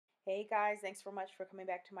Hey guys, thanks so much for coming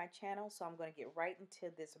back to my channel. So I'm going to get right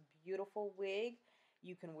into this beautiful wig.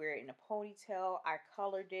 You can wear it in a ponytail. I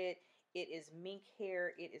colored it. It is mink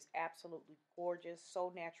hair. It is absolutely gorgeous,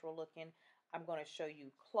 so natural looking. I'm going to show you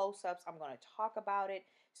close-ups. I'm going to talk about it.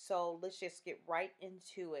 So let's just get right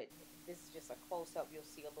into it. This is just a close-up. You'll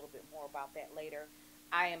see a little bit more about that later.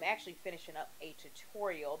 I am actually finishing up a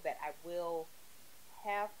tutorial that I will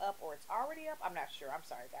have up, or it's already up. I'm not sure. I'm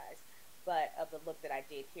sorry guys, but of the look that I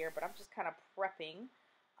did here. But I'm just kind of prepping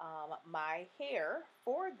my hair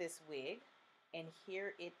for this wig, and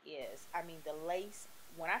here it is. I mean, the lace,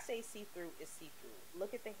 when I say see-through, is see-through.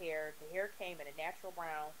 Look at the hair. The hair came in a natural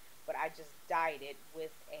brown, but I just dyed it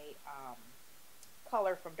with a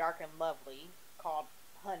color from Dark and Lovely called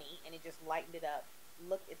Honey, and it just lightened it up.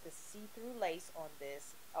 Look at the see-through lace on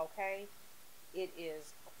this, okay? It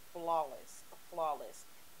is flawless, flawless.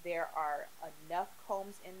 There are enough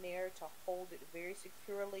combs in there to hold it very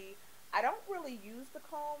securely. I don't really use the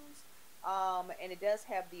combs, and it does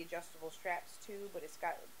have the adjustable straps too, but it's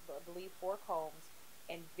got, I believe, 4 combs,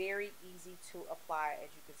 and very easy to apply. As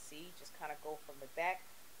you can see, just kind of go from the back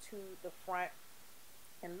to the front,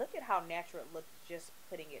 and look at how natural it looks just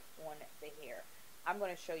putting it on the hair. I'm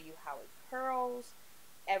going to show you how it curls,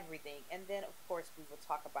 everything, and then of course we will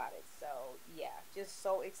talk about it. So yeah, just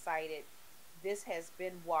so excited. This has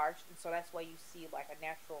been washed, and so that's why you see like a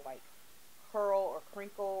natural like curl or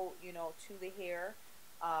crinkle, you know, to the hair.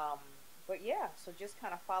 But yeah, so just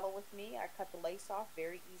kind of follow with me. I cut the lace off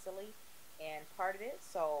very easily and parted it,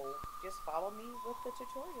 so just follow me with the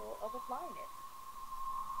tutorial of applying it.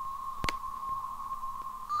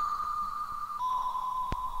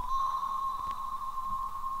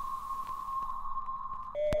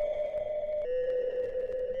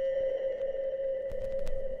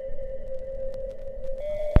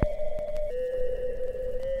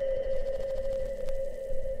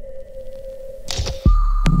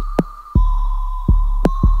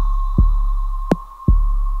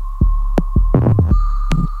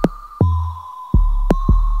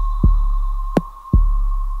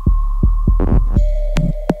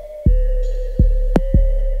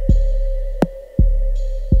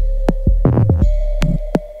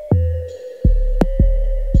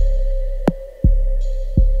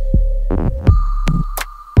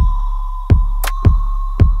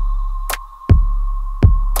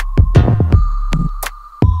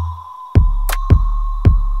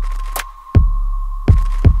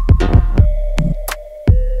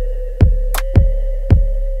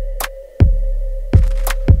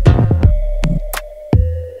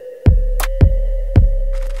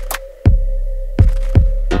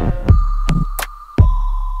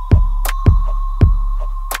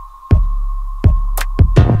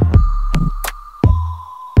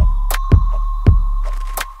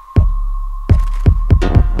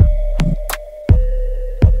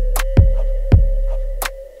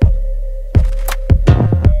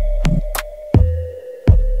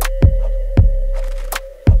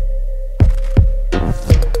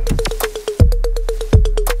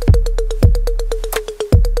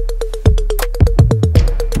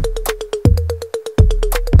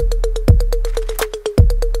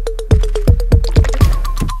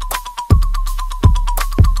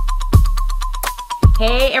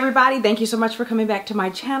 Hey everybody, thank you so much for coming back to my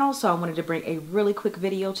channel. So I wanted to bring a really quick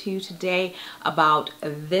video to you today about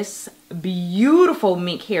this beautiful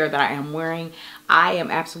mink hair that I am wearing. I am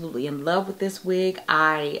absolutely in love with this wig.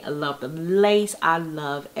 I love the lace. I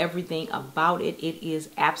love everything about it. It is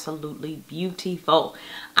absolutely beautiful.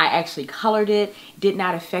 I actually colored it, did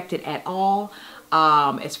not affect it at all.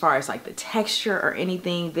 As far as like the texture or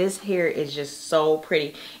anything, this hair is just so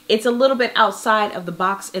pretty. It's a little bit outside of the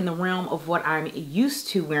box in the realm of what I'm used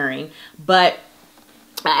to wearing, but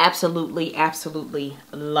I absolutely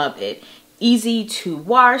love it. Easy to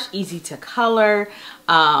wash, easy to color,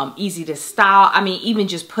 easy to style. I mean, even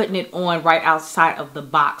just putting it on right outside of the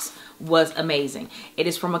box was amazing. It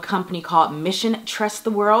is from a company called Tress The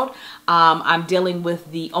World. I'm dealing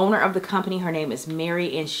with the owner of the company. Her name is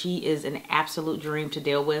Mary, and she is an absolute dream to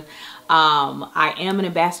deal with. I am an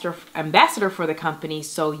ambassador for the company,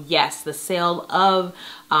 so yes, the sale of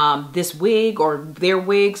this wig or their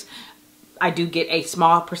wigs, I do get a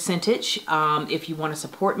small percentage if you want to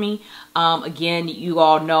support me. Again, you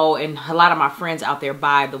all know, and a lot of my friends out there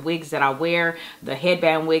buy the wigs that I wear, the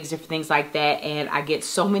headband wigs, different things like that, and I get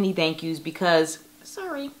so many thank yous because,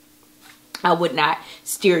 sorry, I would not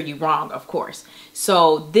steer you wrong, of course.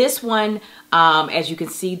 So this one, as you can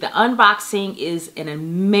see, the unboxing is an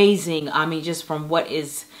amazing, I mean, just from what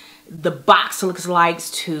is the box looks like,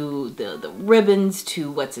 to the ribbons, to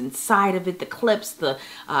what's inside of it, the clips, the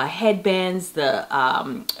headbands, the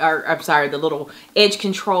I'm sorry, the little edge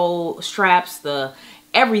control straps, the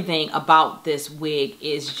everything about this wig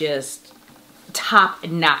is just top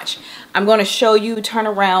notch. I'm going to show you, turn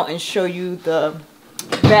around and show you the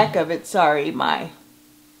back of it. Sorry, I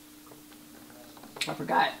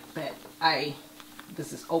forgot that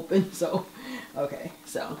this is open, so okay,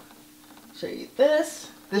 so show you this.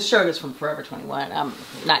 This shirt is from Forever 21. I'm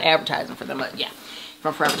not advertising for them, but yeah,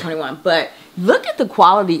 from Forever 21. But look at the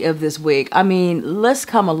quality of this wig. I mean, let's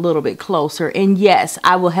come a little bit closer. And yes,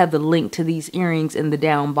 I will have the link to these earrings in the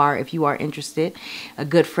down bar if you are interested. A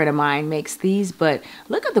good friend of mine makes these, but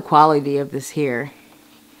look at the quality of this hair.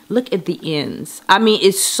 Look at the ends. I mean,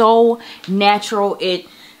 it's so natural.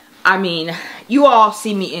 I mean, you all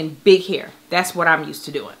see me in big hair. That's what I'm used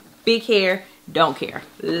to doing. Big hair, don't care.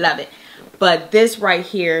 Love it. But this right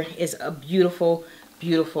here is a beautiful,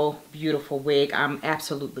 beautiful, beautiful wig. I'm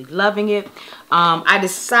absolutely loving it. I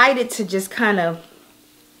decided to just kind of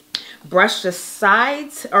brush the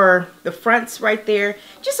sides or the fronts right there,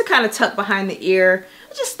 just to kind of tuck behind the ear.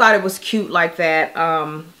 I just thought it was cute like that.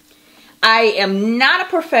 I am not a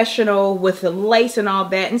professional with the lace and all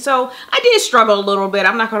that, and so I did struggle a little bit.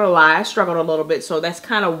 I'm not gonna lie, I struggled a little bit, so that's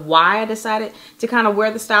kind of why I decided to kind of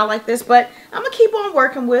wear the style like this. But I'm gonna keep on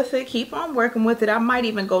working with it, keep on working with it. I might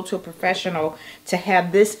even go to a professional to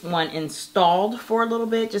have this one installed for a little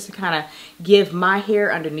bit, just to kind of give my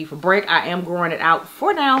hair underneath a break. I am growing it out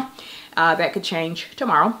for now. That could change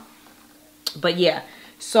tomorrow, but yeah.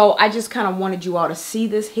 So I just kind of wanted you all to see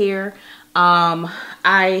this hair.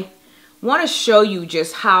 I want to show you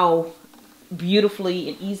just how beautifully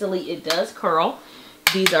and easily it does curl.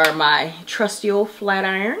 These are my trusty old flat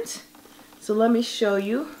irons. So let me show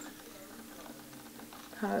you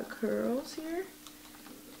how it curls here.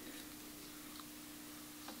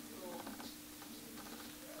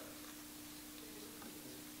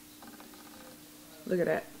 Look at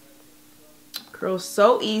that. Curls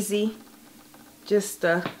so easy. Just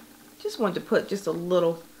wanted to put just a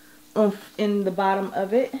little oomph in the bottom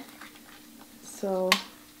of it. So,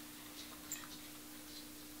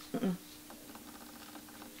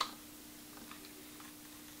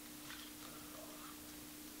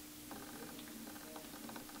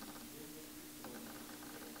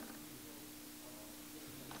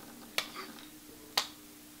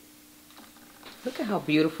 look at how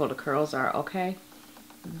beautiful the curls are, okay?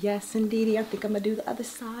 Yes, indeedy. I think I'm going to do the other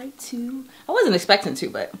side too. I wasn't expecting to,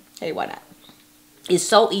 but hey, why not? It's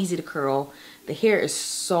so easy to curl. The hair is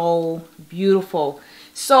so beautiful.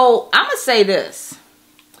 So I'm going to say this.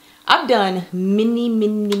 I've done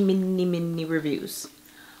many reviews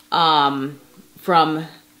from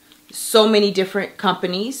so many different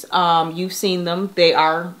companies. You've seen them. They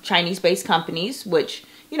are Chinese-based companies, which,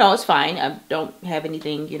 you know, it's fine. I don't have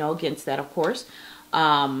anything, you know, against that, of course.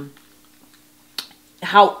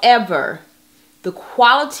 However, the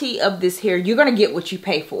quality of this hair, you're going to get what you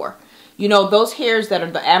pay for. You know, those hairs that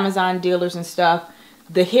are the Amazon dealers and stuff,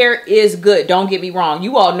 the hair is good. Don't get me wrong.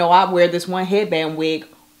 You all know I wear this one headband wig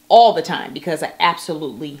all the time because I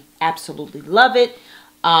absolutely love it.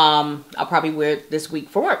 I'll probably wear it this week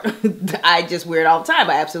for work. I just wear it all the time.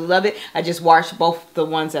 I absolutely love it. I just washed both the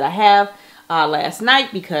ones that I have last night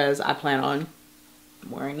because I plan on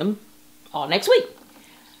wearing them all next week.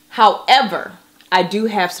 However, I do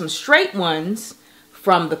have some straight ones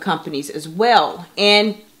from the companies as well,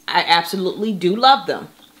 and I absolutely do love them.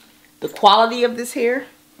 The quality of this hair,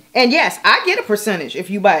 and yes, I get a percentage if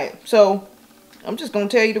you buy it, so I'm just gonna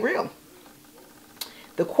tell you the real.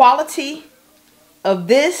 The quality of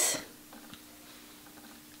this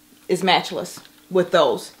is matchless with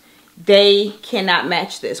those. They cannot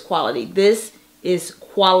match this quality. This is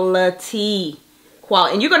quality.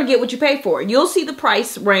 And you're gonna get what you pay for. You'll see the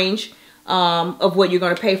price range of what you're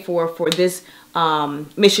gonna pay for this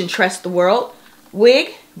Mission Tress The World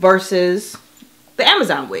wig versus the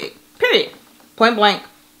Amazon wig. Period. Point blank.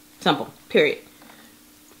 Simple. Period.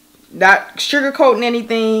 Not sugarcoating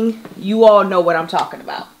anything. You all know what I'm talking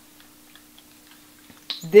about.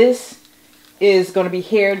 This is going to be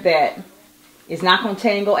hair that is not going to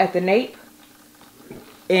tangle at the nape.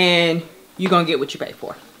 And you're going to get what you pay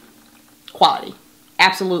for. Quality.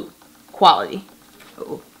 Absolute quality.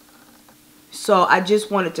 Ooh. So I just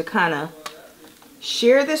wanted to kind of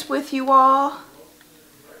share this with you all.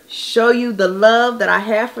 Show you the love that I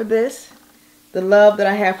have for this. The love that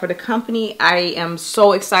I have for the company. I am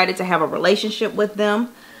so excited to have a relationship with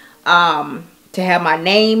them. To have my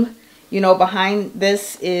name, you know, behind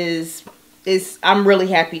this is I'm really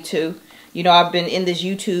happy too. You know, I've been in this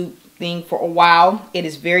YouTube thing for a while. It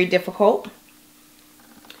is very difficult.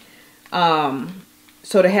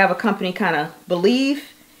 So to have a company kind of believe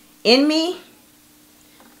in me,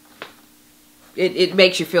 it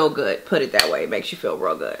makes you feel good. Put it that way. It makes you feel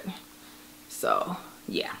real good. So,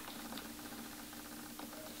 yeah.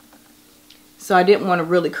 So I didn't want to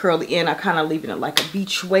really curl the end. I kind of leaving it like a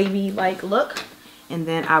beach wavy like look. And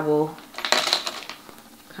then I will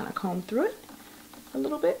kind of comb through it a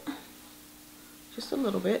little bit. Just a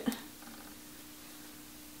little bit.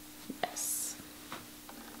 Yes.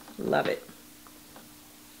 Love it.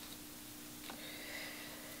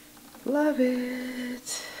 Love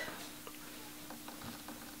it.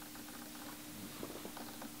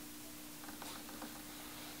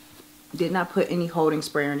 Did not put any holding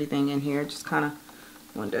spray or anything in here. Just kind of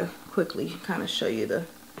wanted to quickly kind of show you the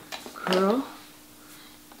curl.